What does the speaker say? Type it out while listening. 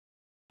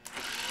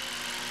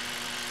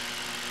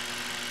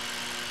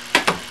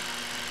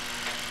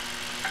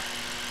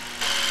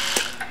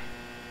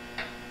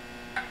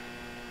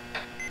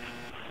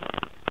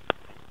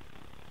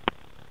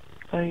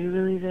Are you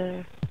really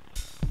there?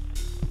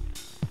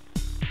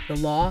 The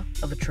law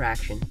of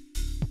attraction.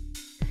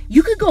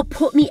 You could go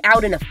put me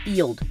out in a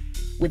field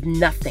with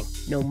nothing.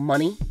 No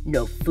money,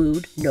 no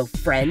food, no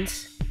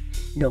friends,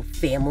 no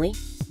family.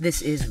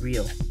 This is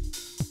real.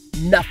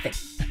 Nothing.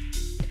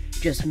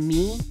 Just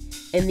me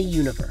and the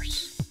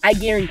universe. I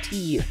guarantee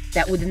you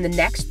that within the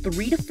next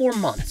 3 to 4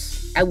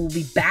 months, I will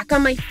be back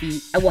on my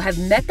feet. I will have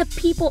met the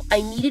people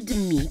I needed to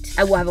meet.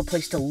 I will have a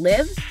place to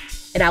live,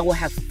 and I will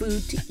have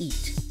food to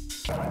eat.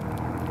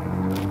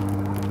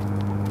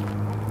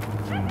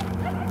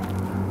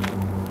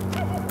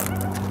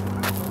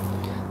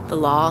 The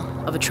law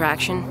of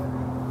attraction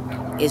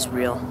is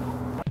real.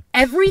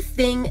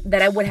 Everything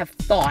that I would have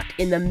thought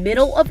in the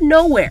middle of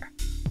nowhere,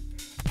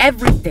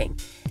 everything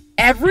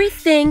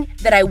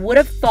that I would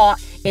have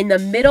thought in the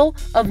middle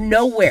of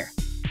nowhere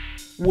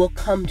will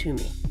come to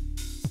me.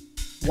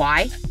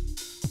 Why?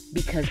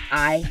 Because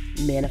I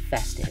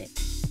manifested it.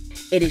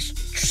 It is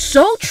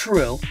so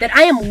true that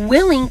I am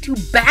willing to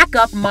back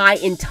up my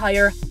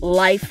entire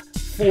life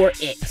for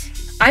it.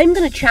 I'm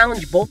going to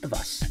challenge both of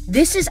us.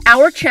 This is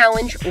our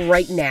challenge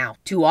right now.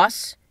 To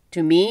us,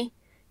 to me,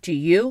 to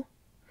you,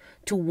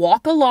 to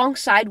walk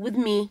alongside with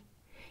me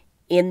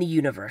in the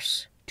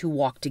universe. To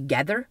walk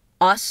together,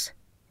 us,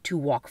 to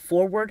walk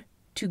forward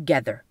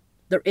together.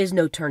 There is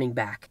no turning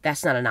back.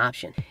 That's not an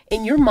option.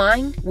 In your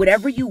mind,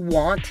 whatever you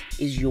want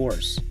is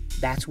yours.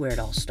 That's where it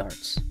all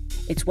starts.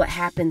 It's what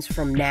happens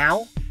from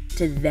now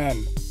to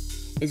then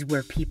is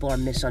where people are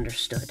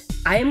misunderstood.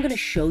 I am going to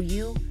show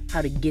you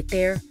how to get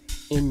there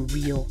in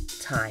real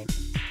time.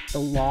 The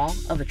law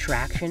of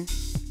attraction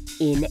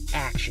in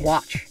action.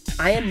 Watch.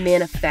 I am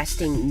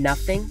manifesting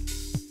nothing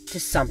to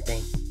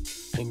something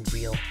in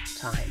real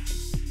time.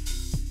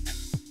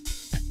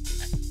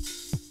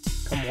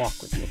 Come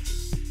walk with me.